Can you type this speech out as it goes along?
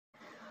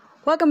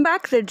Welcome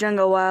back to the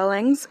Jungle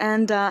Wildlings,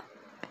 and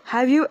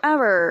have you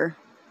ever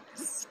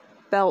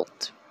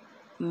spelt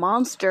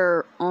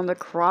monster on the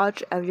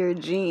crotch of your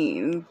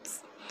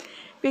jeans?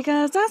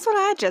 Because that's what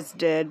I just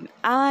did.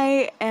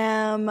 I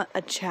am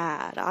a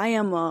Chad. I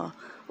am a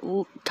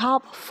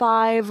top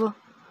 5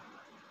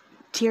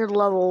 tier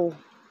level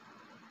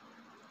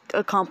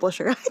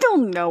accomplisher. I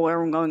don't know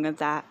where I'm going with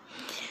that.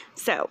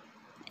 So,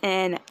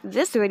 in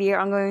this video,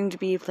 I'm going to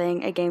be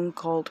playing a game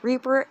called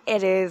Reaper.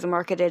 It is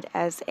marketed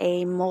as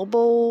a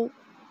mobile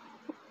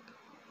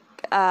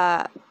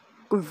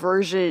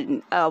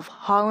version of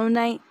Hollow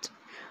Knight,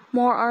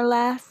 more or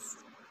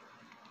less.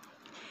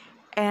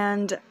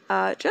 And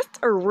just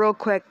a real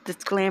quick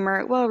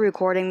disclaimer, while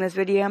recording this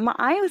video, my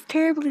eye was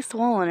terribly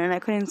swollen and I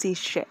couldn't see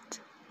shit.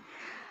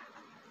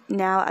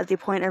 Now, at the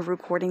point of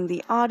recording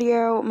the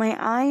audio, my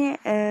eye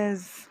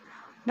is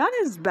not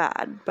as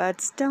bad, but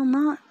still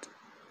not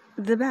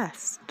the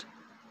best.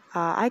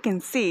 I can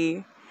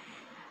see,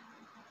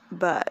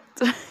 but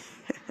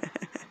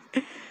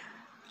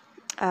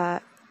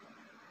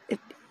it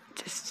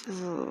just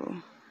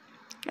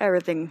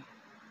everything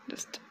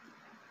just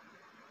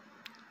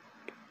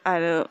I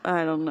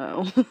don't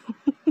know.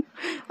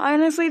 I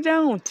honestly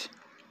don't.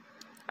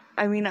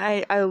 I mean,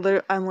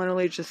 I'm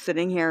literally just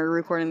sitting here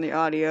recording the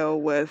audio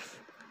with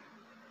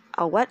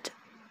a wet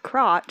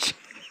crotch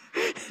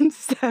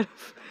instead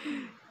of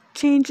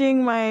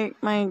changing my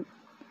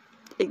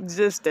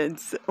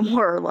existence,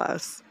 more or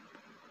less.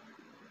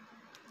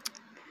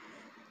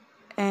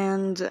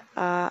 And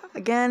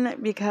again,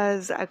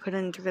 because I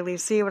couldn't really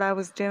see what I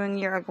was doing,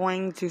 you're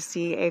going to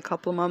see a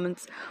couple of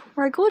moments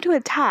where I go to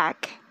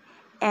attack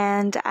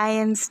and I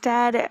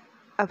instead,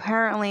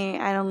 apparently,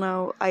 I don't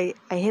know, I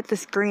hit the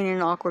screen in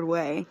an awkward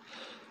way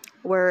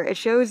where it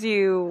shows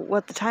you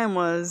what the time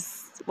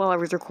was while I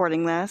was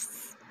recording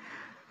this,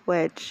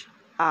 which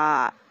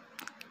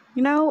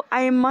you know,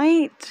 I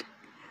might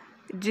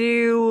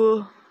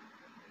do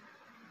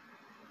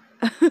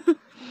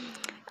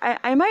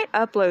I might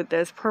upload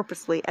this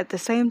purposely at the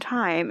same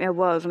time it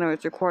was when I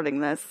was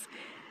recording this,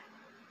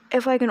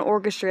 if I can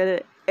orchestrate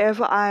it. If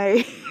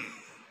I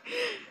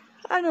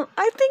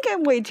think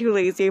I'm way too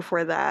lazy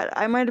for that.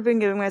 I might have been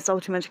giving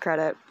myself too much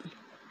credit.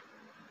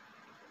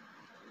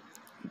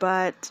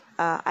 But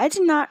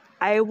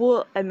I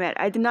will admit,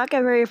 I did not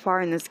get very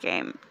far in this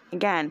game.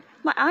 Again,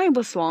 my eye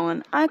was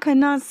swollen. I could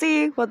not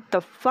see what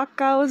the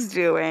fuck I was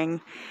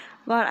doing.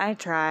 But I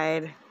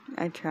tried.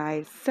 I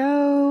tried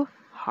so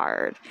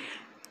hard.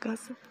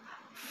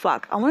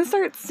 Fuck. I want to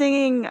start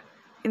singing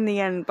In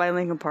the End by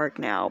Linkin Park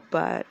now.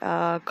 But,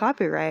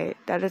 copyright.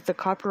 That is a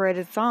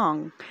copyrighted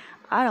song.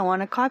 I don't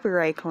want a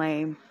copyright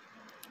claim.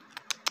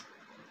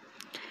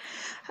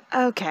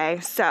 Okay,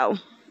 so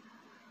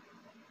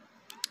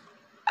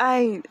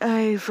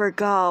I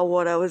forgot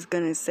what I was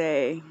gonna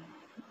say.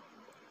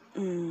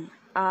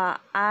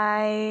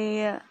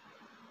 I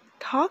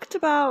talked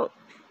about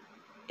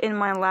in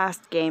my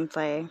last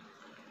gameplay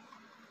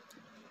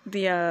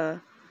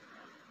the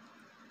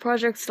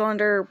Project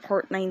Cylinder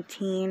Part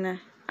 19.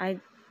 I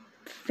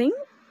think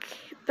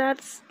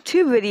that's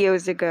 2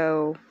 videos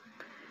ago.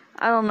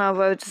 I don't know if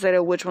I would decide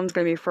which one's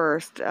going to be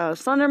first.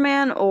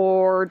 Slenderman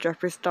or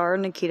Jeffree Star,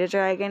 Nikita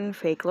Dragon,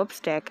 Fake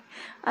Lipstick.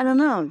 I don't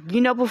know.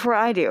 You know before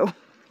I do.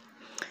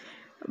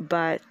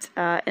 But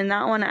in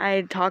that one,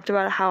 I talked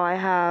about how I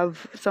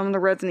have some of the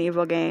Resident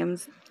Evil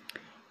games.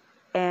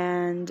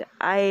 And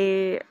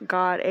I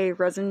got a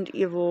Resident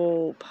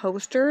Evil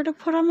poster to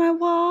put on my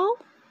wall.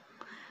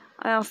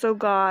 I also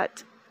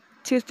got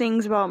 2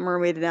 things about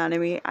mermaid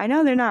anatomy. I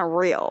know they're not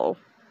real,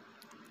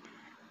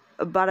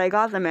 but I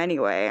got them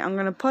anyway. I'm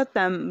gonna put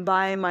them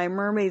by my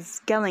mermaid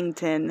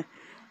skeleton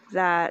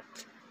that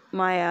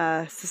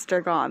my sister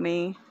got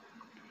me.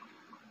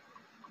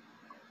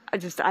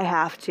 I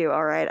have to,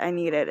 alright? I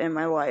need it in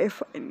my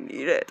life. I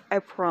need it. I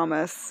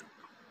promise.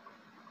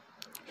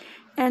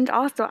 And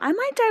also, I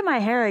might dye my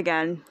hair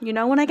again. You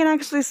know, when I can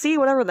actually see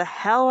whatever the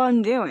hell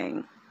I'm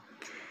doing.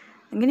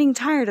 I'm getting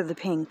tired of the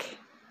pink.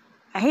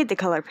 I hate the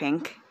color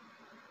pink.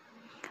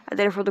 I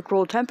did it for the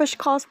Cruel Tempest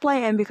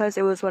cosplay and because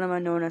it was one of my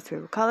known-as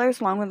favorite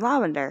colors, along with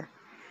lavender.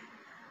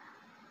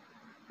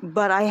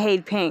 But I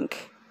hate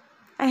pink.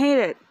 I hate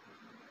it.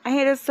 I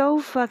hate it so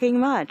fucking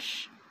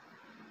much.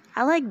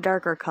 I like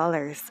darker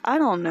colors. I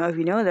don't know if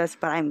you know this,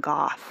 but I'm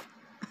goth.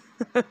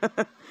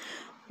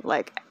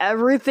 Like,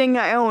 everything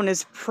I own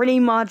is pretty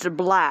much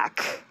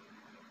black.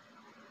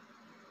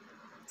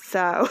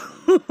 So,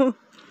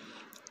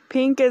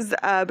 pink is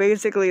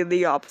basically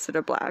the opposite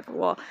of black.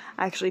 Well,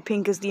 actually,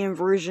 pink is the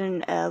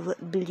inversion of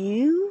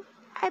blue,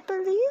 I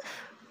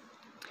believe.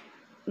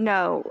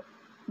 No,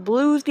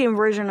 blue is the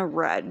inversion of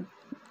red.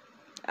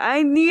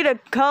 I need a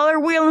color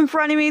wheel in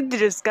front of me to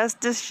discuss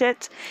this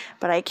shit,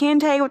 but I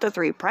can tell you what the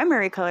 3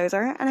 primary colors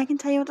are, and I can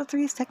tell you what the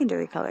 3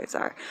 secondary colors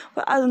are.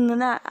 But other than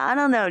that, I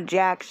don't know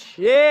jack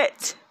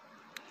shit.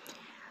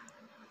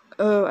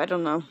 Oh, I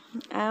don't know.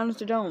 I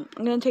honestly don't.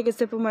 I'm gonna take a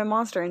sip of my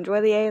Monster.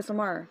 Enjoy the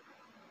ASMR.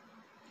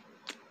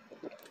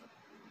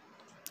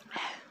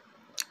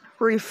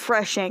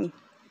 Refreshing.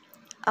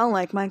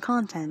 unlike my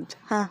content.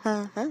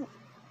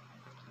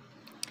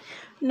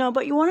 No,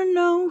 but you want to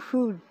know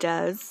who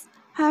does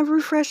have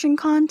refreshing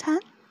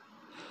content?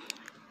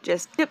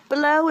 Just dip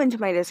below into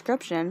my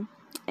description,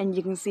 and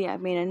you can see I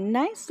made a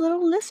nice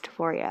little list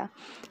for you.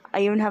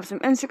 I even have some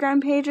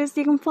Instagram pages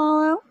you can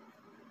follow.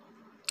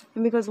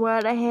 And because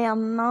why the hell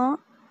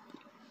not?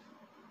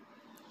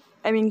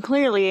 I mean,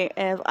 clearly,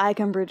 if I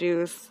can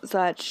produce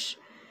such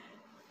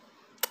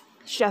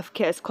chef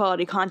kiss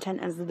quality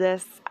content as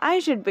this, I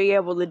should be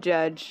able to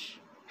judge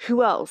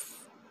who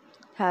else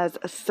has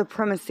a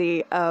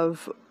supremacy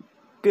of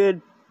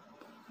good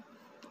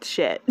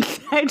shit.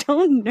 I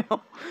don't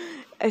know.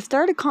 I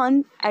started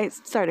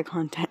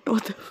content.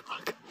 What the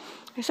fuck?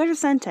 I started a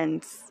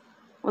sentence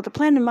with a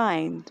plan in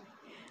mind.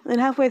 And then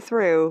halfway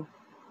through,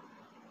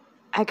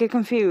 I get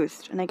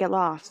confused and I get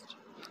lost.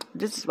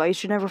 This is why you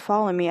should never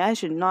follow me. I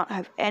should not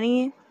have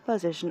any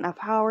position of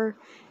power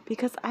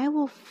because I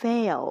will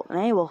fail and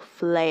I will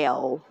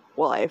flail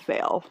while I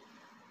fail.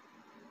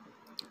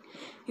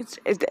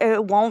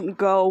 It won't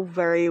go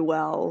very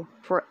well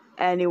for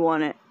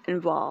anyone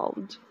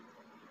involved.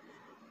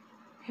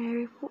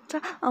 Harry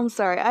Potter. I'm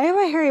sorry. I have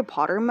a Harry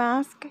Potter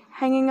mask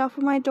hanging off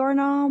of my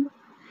doorknob,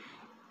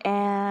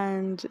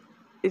 and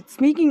it's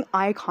making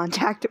eye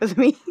contact with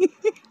me.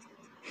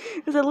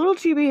 There's a little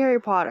chibi Harry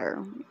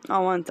Potter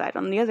on one side.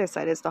 On the other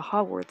side is the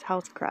Hogwarts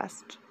house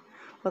crest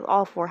with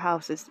all 4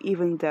 houses,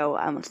 even though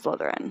I'm a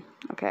Slytherin.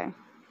 Okay. And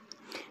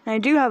I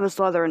do have a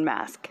Slytherin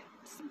mask.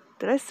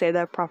 Did I say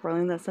that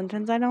properly in that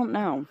sentence? I don't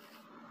know.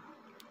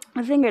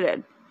 I think I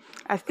did.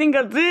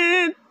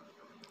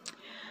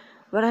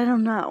 But I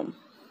don't know.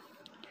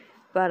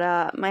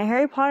 But, my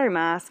Harry Potter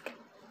mask,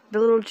 the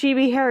little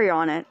chibi Harry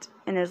on it,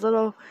 and his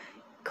little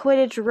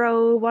Quidditch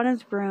robe on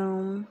his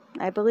broom.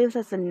 I believe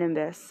that's a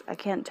Nimbus. I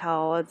can't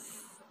tell.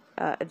 It's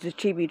a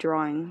chibi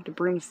drawing. The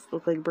brooms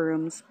look like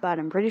brooms, but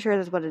I'm pretty sure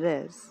that's what it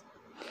is.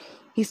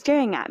 He's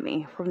staring at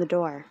me from the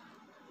door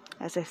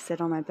as I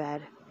sit on my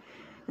bed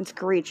and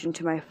screech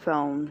into my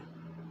phone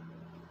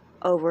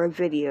over a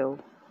video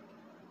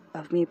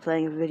of me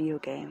playing a video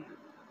game.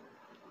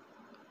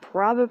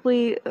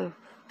 Probably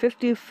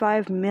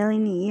 55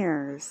 million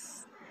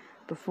years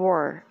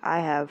before I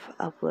have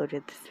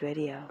uploaded this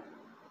video.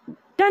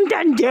 Dun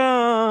dun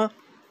dun!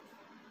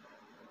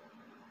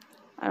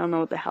 I don't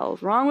know what the hell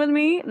is wrong with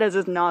me. This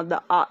is not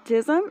the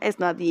autism. It's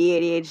not the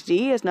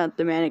ADHD. It's not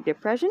the manic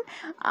depression.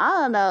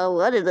 I don't know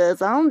what it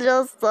is. I'm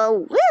just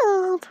so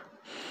wild.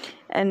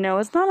 And no,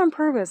 it's not on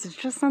purpose. It's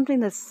just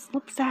something that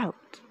slips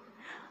out.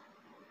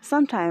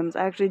 Sometimes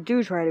I actually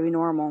do try to be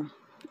normal.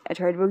 I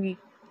try to be...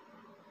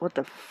 What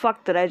the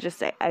fuck did I just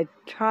say? I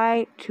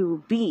try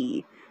to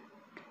be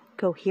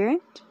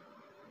coherent,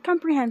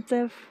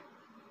 comprehensive,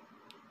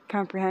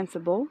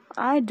 comprehensible.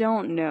 I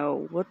don't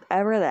know.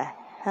 Whatever the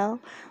hell.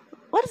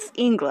 What is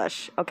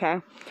English?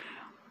 Okay.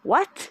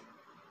 What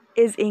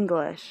is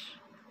English?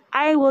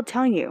 I will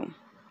tell you.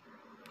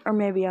 Or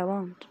maybe I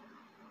won't.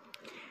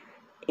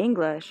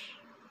 English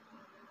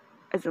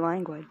is a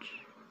language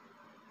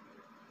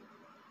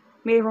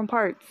made from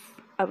parts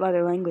of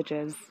other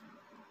languages.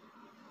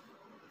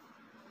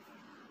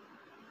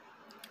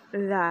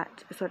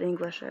 That is what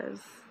English is.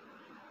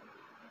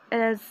 It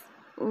is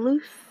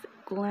loose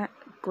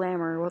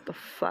glamour. What the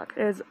fuck?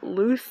 It is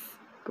loose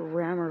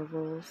grammar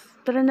rules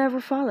that it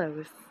never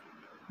follows.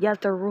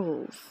 Yet they're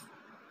rules.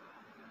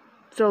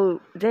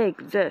 So they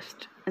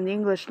exist, and the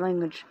English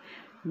language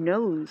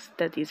knows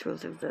that these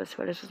rules exist,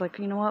 but it's just like,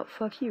 you know what?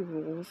 Fuck you,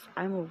 rules.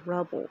 I'm a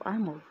rebel.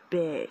 I'm a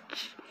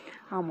bitch.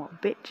 I'm a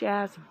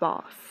bitch-ass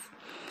boss.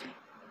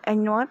 And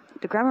you know what?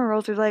 The grammar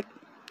rules are like,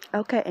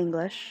 okay,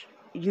 English,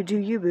 you do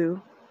you,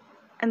 boo.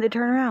 And they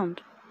turn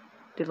around.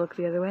 They look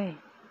the other way.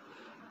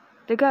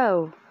 They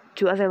go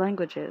to other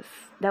languages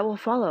that will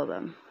follow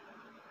them.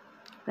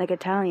 Like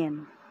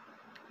Italian,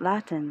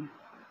 Latin,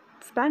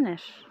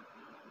 Spanish,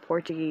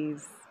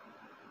 Portuguese.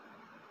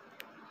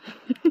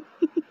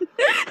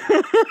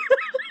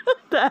 What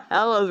the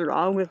hell is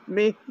wrong with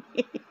me?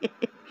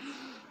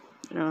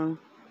 No.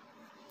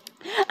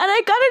 And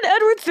I got an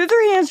Edward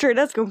Scissorhands shirt.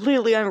 That's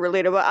completely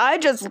unrelated, but I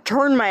just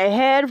turned my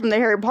head from the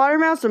Harry Potter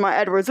mouse to my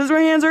Edward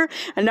Scissorhands,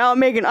 and now I'm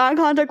making eye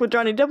contact with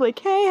Johnny Depp like,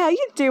 hey, how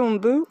you doing,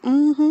 boo?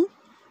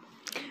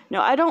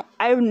 No,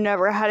 I've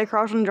never had a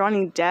crush on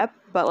Johnny Depp,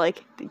 but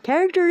like, the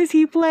characters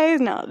he plays,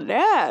 now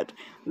that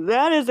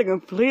is a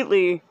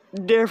completely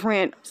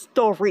different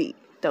story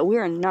that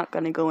we're not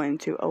gonna go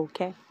into,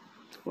 okay?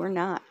 We're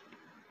not.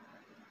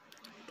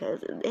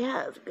 Because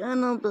it's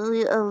gonna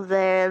be a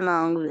very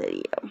long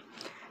video.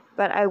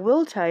 But I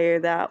will tell you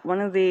that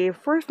one of the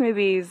first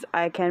movies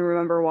I can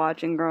remember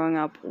watching growing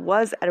up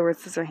was Edward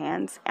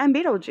Scissorhands and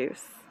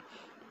Beetlejuice.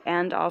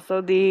 And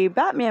also the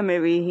Batman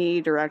movie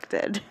he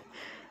directed.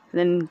 And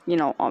then, you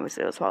know,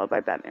 obviously it was followed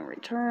by Batman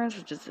Returns,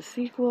 which is the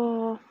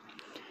sequel.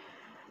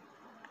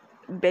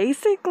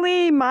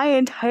 Basically, my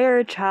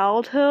entire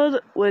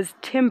childhood was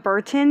Tim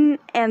Burton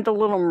and The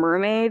Little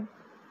Mermaid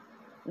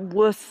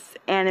was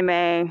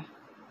anime.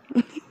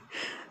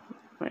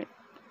 Wait.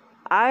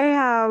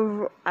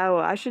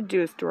 I should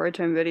do a story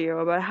time video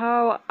about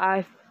how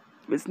I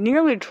was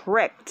nearly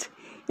tricked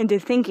into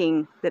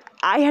thinking that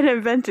I had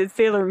invented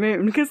Sailor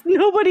Moon because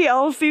nobody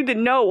else seemed to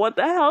know what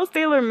the hell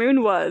Sailor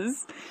Moon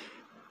was.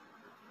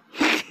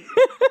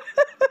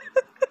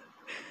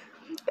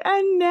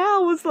 And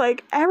now it's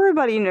like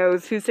everybody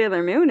knows who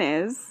Sailor Moon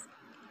is.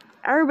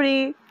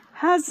 Everybody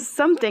has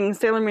something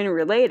Sailor Moon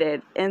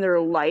related in their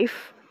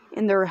life,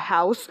 in their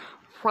house.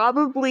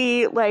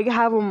 Probably like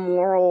have a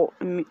mural.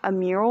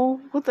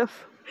 What the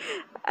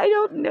I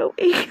don't know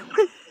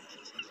English.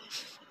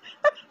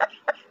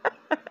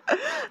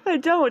 I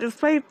don't,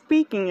 despite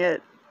speaking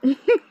it. I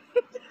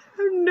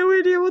have no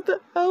idea what the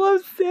hell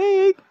I'm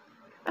saying.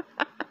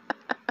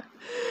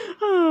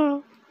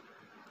 Oh.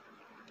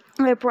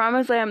 I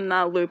promise I am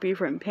not loopy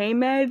from pain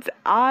meds.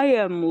 I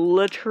am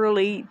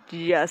literally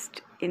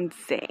just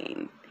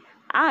insane.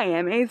 I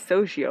am a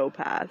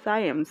sociopath. I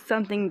am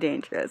something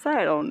dangerous.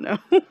 I don't know.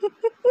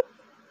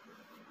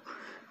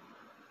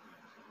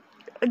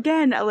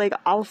 Again, like,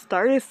 I'll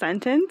start a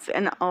sentence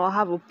and I'll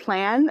have a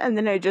plan and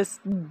then I just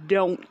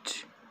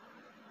don't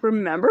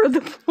remember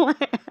the plan.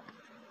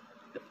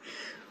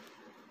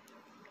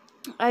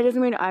 I just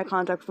made eye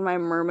contact with my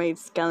mermaid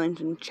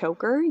skeleton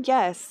choker.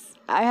 Yes,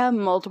 I have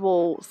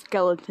multiple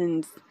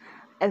skeletons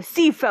of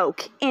sea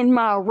folk in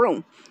my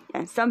room,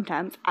 and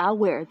sometimes I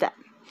wear them.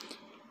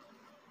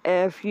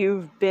 If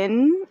you've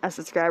been a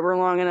subscriber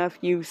long enough,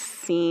 you've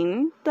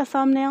seen the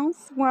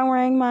thumbnails where I'm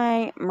wearing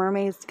my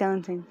mermaid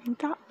skeleton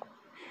top,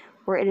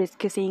 where it is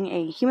kissing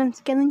a human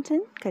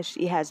skeleton because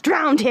she has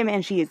drowned him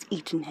and she has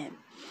eaten him.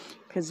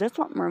 Because that's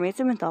what mermaids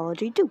in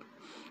mythology do.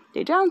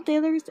 They drown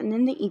sailors and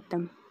then they eat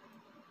them.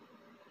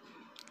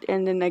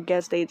 And then I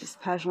guess they just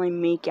passionately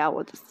make out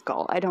with the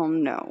skull. I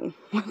don't know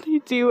what they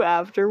do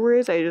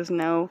afterwards. I just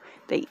know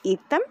they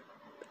eat them.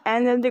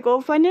 And then they go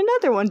find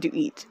another one to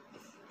eat.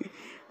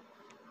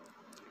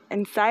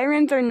 And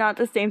sirens are not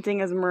the same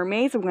thing as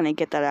mermaids. I'm going to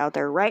get that out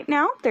there right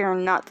now. They are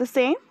not the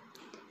same.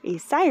 A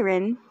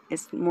siren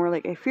is more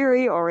like a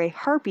fury or a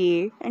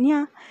harpy. And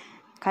yeah,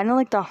 kind of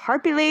like the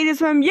harpy ladies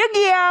from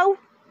Yu-Gi-Oh!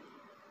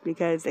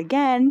 Because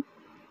again,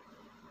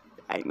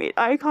 I made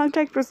eye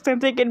contact with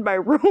something in my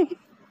room.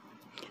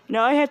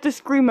 Now I have to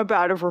scream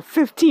about it for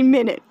 15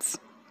 minutes.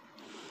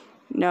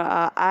 No,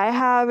 I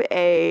have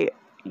a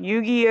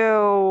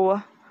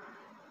Yu-Gi-Oh!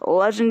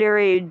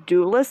 Legendary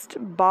Duelist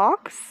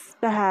box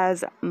that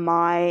has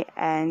Mai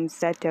and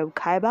Seto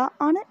Kaiba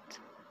on it.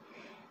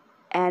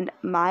 And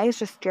Mai is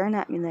just staring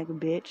at me like,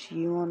 bitch,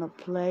 you wanna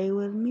play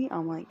with me?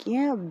 I'm like,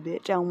 yeah,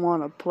 bitch, I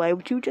wanna play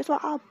with you just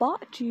like I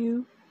bought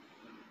you.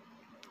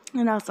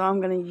 And also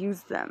I'm gonna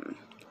use them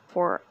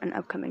for an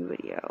upcoming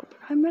video. But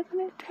I'm not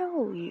gonna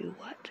tell you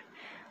what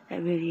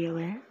that video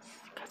is,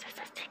 because it's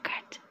a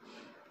secret.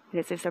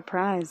 It's a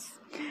surprise.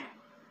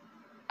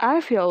 I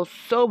feel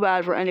so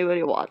bad for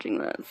anybody watching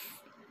this.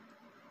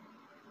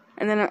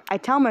 And then I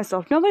tell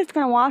myself, nobody's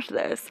gonna watch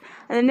this.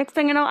 And the next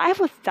thing you know, I have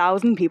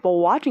 1,000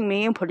 people watching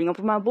me and putting up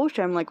with my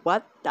bullshit. I'm like,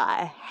 what the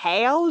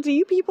hell? Do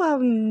you people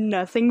have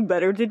nothing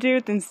better to do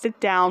than sit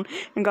down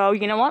and go,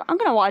 you know what? I'm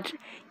gonna watch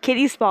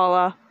Kitty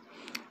Spalla.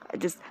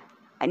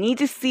 I need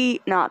to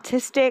see an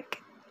autistic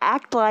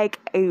act like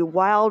a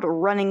wild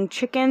running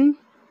chicken.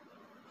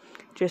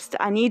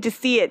 I need to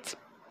see it.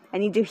 I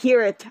need to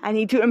hear it. I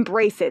need to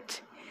embrace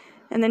it.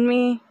 And then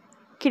me,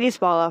 Kitty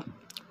Spalla,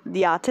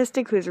 the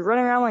autistic who's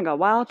running around like a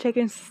wild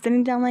chicken,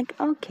 sitting down like,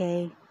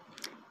 okay,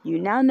 you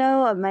now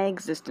know of my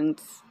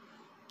existence.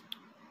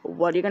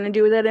 What are you gonna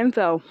do with that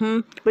info?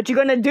 What you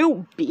gonna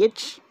do,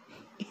 bitch?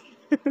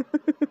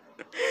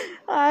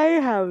 I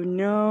have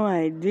no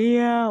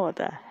idea what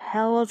the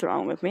hell is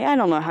wrong with me. I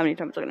don't know how many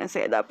times I'm gonna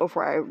say that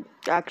before I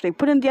actually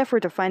put in the effort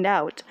to find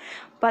out.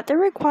 But that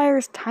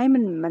requires time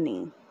and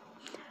money.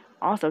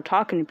 Also,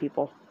 talking to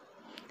people.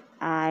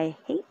 I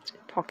hate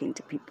talking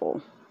to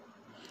people.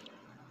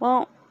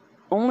 Well,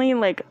 only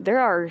like there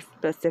are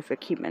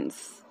specific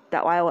humans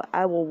that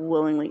I will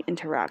willingly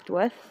interact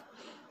with.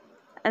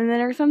 And then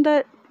there are some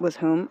that with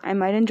whom I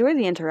might enjoy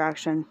the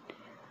interaction.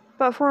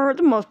 But for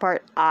the most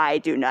part, I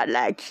do not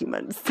like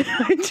humans.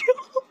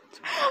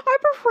 I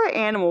prefer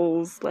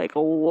animals like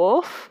a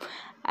wolf,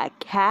 a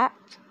cat,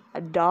 a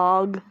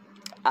dog,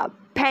 a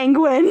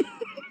penguin.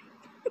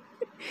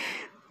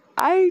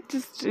 I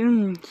just,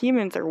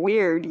 humans are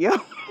weird, yo.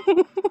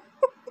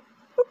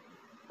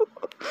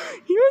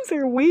 Humans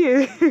are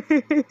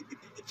weird.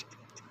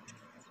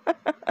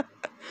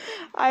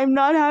 I'm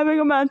not having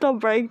a mental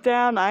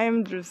breakdown. I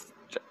am just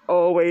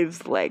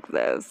always like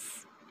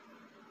this.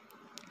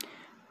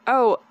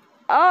 Oh!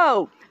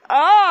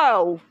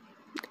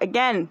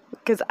 Again,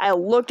 because I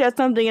looked at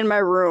something in my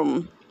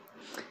room.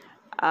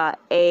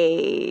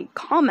 A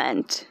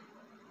comment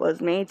was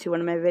made to one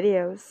of my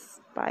videos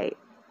by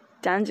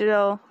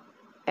Danjiro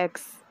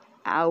X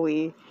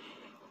Aoi.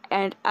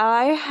 And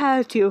I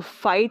had to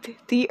fight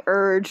the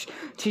urge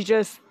to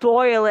just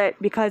spoil it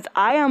because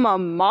I am a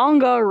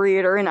manga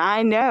reader and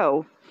I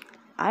know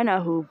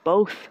who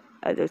both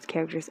of those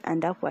characters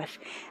end up with.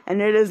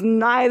 And it is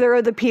neither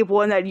of the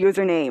people in that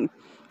username.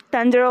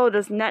 Tendero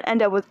does not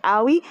end up with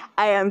owie.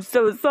 I am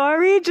so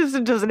sorry, it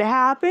just doesn't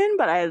happen,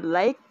 but I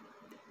like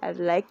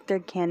their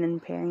canon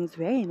pairings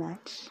very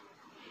much.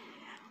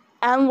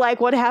 And like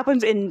what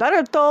happens in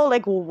Naruto,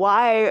 like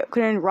why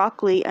couldn't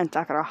Rock Lee and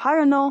Sakura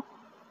Haruno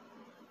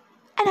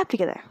end up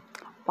together?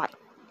 Why?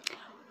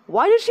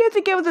 Why did she have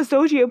to get with a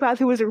sociopath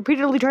who was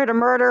repeatedly trying to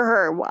murder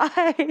her?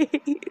 Why?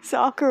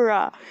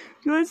 Sakura,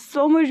 you had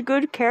so much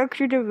good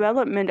character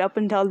development up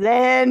until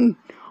then.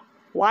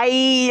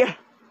 Why?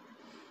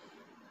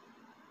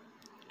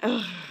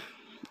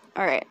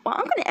 Alright, well,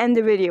 I'm gonna end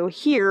the video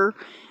here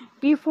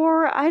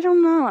before, I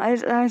don't know,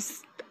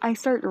 I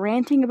start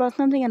ranting about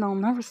something and I'll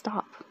never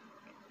stop.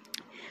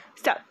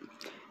 So,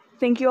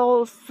 thank you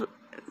all,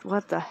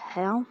 what the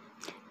hell?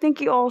 Thank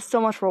you all so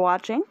much for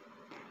watching.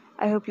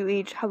 I hope you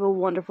each have a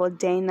wonderful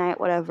day, night,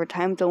 whatever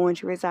time zone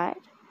which you reside.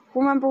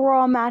 Remember, we're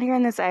all mad here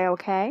in this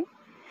A-OK.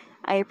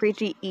 I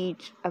appreciate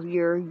each of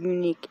your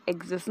unique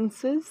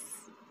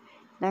existences.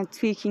 And I'm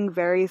speaking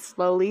very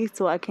slowly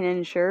so I can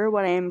ensure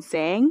what I am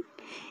saying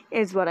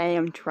is what I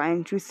am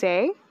trying to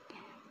say.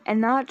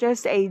 And not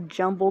just a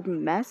jumbled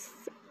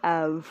mess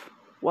of,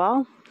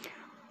 well,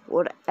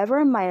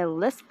 whatever my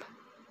lisp,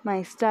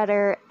 my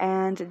stutter,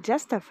 and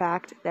just the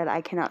fact that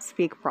I cannot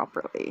speak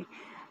properly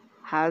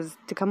has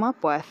to come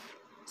up with.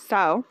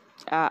 So,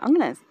 I'm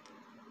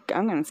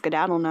gonna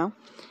skedaddle now.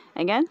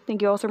 Again,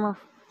 thank you all so much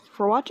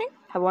for watching.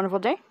 Have a wonderful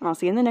day, and I'll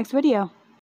see you in the next video.